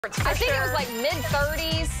I think it was like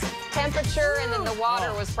mid-30s temperature, and then the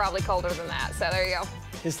water was probably colder than that. So there you go.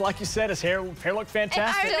 It's like you said, his hair looked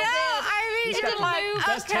fantastic. I know. I mean, He's got the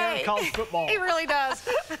best hair in college football. He really does.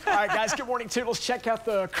 All right, guys, good morning, too. Let's check out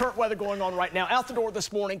the current weather going on right now. Out the door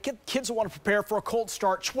this morning, kids will want to prepare for a cold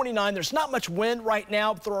start. 29, there's not much wind right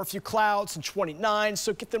now, but there are a few clouds, and 29,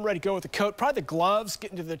 so get them ready to go with the coat. Probably the gloves,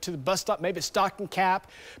 getting to the bus stop, maybe a stocking cap.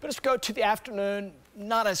 But as we go to the afternoon,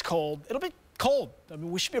 not as cold. It'll be cold. I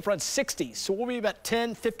mean, we should be up around 60, so we'll be about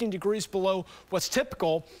 10, 15 degrees below what's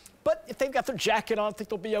typical. But if they've got their jacket on, I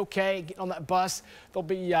think they'll be okay getting on that bus. They'll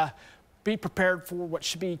be prepared for what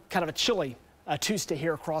should be kind of a chilly Tuesday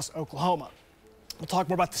here across Oklahoma. We'll talk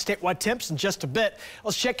more about the statewide temps in just a bit.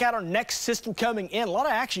 Let's check out our next system coming in. A lot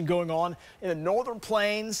of action going on in the northern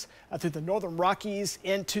plains, through the northern Rockies,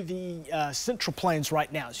 into the central plains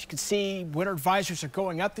right now. As you can see, winter advisories are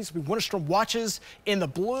going up. These will be winter storm watches in the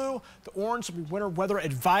blue. The orange will be winter weather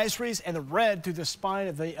advisories, and the red through the spine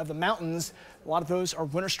of the mountains. A lot of those are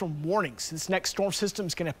winter storm warnings. This next storm system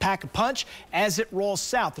is going to pack a punch as it rolls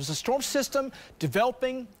south. There's a storm system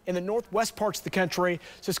developing in the northwest parts of the country.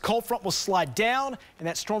 So this cold front will slide down, and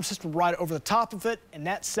that storm system right over the top of it, and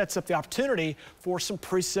that sets up the opportunity for some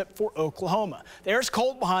precip for Oklahoma. The air's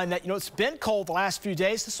cold behind that. You know, it's been cold the last few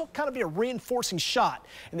days. This will kind of be a reinforcing shot,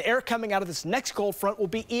 and the air coming out of this next cold front will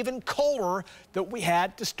be even colder than we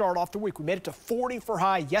had to start off the week. We made it to 40 for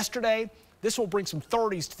high yesterday. This will bring some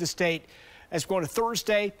 30s to the state as we're going to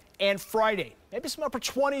Thursday and Friday. Maybe some upper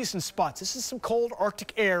 20s in spots. This is some cold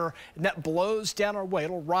Arctic air, and that blows down our way.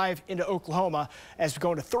 It'll arrive into Oklahoma as we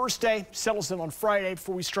go into Thursday, settles in on Friday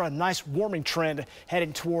before we start a nice warming trend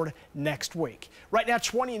heading toward next week. Right now,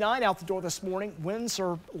 29 out the door this morning. Winds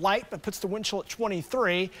are light, but puts the wind chill at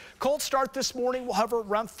 23. Cold start this morning. We'll hover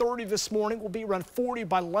around 30 this morning. We'll be around 40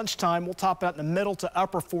 by lunchtime. We'll top out in the middle to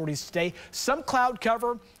upper 40s today. Some cloud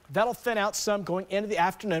cover. That'll thin out some going into the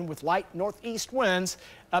afternoon with light northeast winds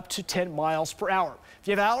up to 10 miles per hour. If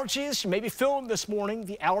you have allergies, you may be feeling them this morning.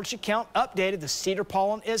 The allergy count updated. The cedar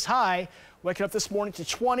pollen is high. Waking up this morning to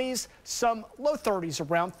 20s, some low 30s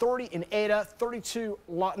around 30 in Ada, 32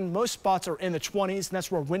 Lawton. Most spots are in the 20s, and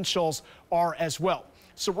that's where wind chills are as well.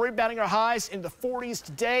 So we're rebounding our highs in the 40s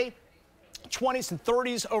today. 20s and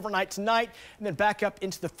 30s overnight tonight, and then back up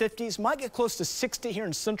into the 50s. Might get close to 60 here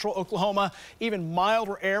in central Oklahoma. Even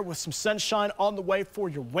milder air with some sunshine on the way for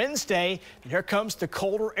your Wednesday. And here comes the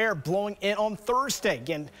colder air blowing in on Thursday.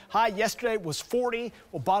 Again, high yesterday was 40.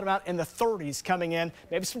 We'll bottom out in the 30s coming in.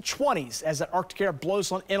 Maybe some 20s as that Arctic air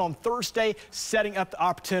blows in on Thursday, setting up the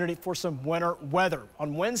opportunity for some winter weather.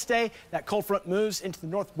 On Wednesday, that cold front moves into the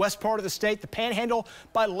northwest part of the state. The Panhandle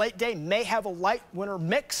by late day may have a light winter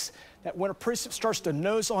mix. That winter precip starts to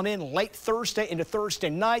nose on in late Thursday into Thursday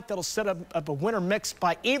night. That'll set up a winter mix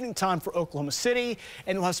by evening time for Oklahoma City,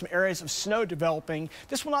 and we'll have some areas of snow developing.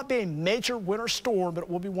 This will not be a major winter storm, but it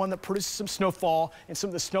will be one that produces some snowfall, and some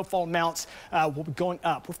of the snowfall amounts will be going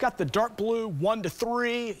up. We've got the dark blue 1 to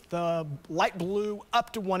 3, the light blue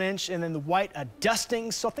up to 1 inch, and then the white a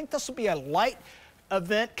dusting. So I think this will be a light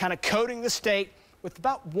event kind of coating the state with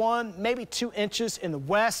about 1, maybe 2 inches in the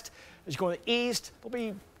west. As you go in the east, there'll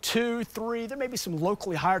be 2, 3. There may be some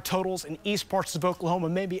locally higher totals in east parts of Oklahoma,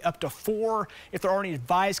 maybe up to 4. If there are any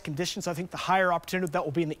advised conditions, I think the higher opportunity that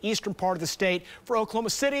will be in the eastern part of the state. For Oklahoma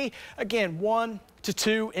City, again, 1 to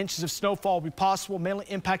 2 inches of snowfall will be possible, mainly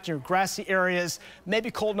impacting your grassy areas. Maybe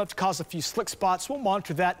cold enough to cause a few slick spots. We'll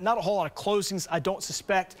monitor that. Not a whole lot of closings, I don't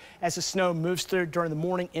suspect, as the snow moves through during the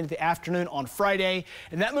morning into the afternoon on Friday.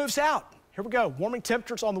 And that moves out. Here we go. Warming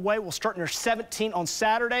temperatures on the way. We'll start near 17 on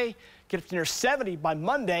Saturday, get up to near 70 by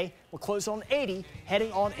Monday. We'll close on 80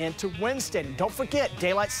 heading on into Wednesday. And don't forget,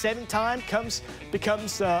 daylight saving time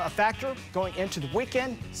becomes a factor going into the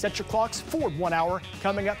weekend. Set your clocks forward 1 hour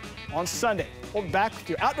coming up on Sunday. We'll be back with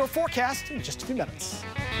your outdoor forecast in just a few minutes.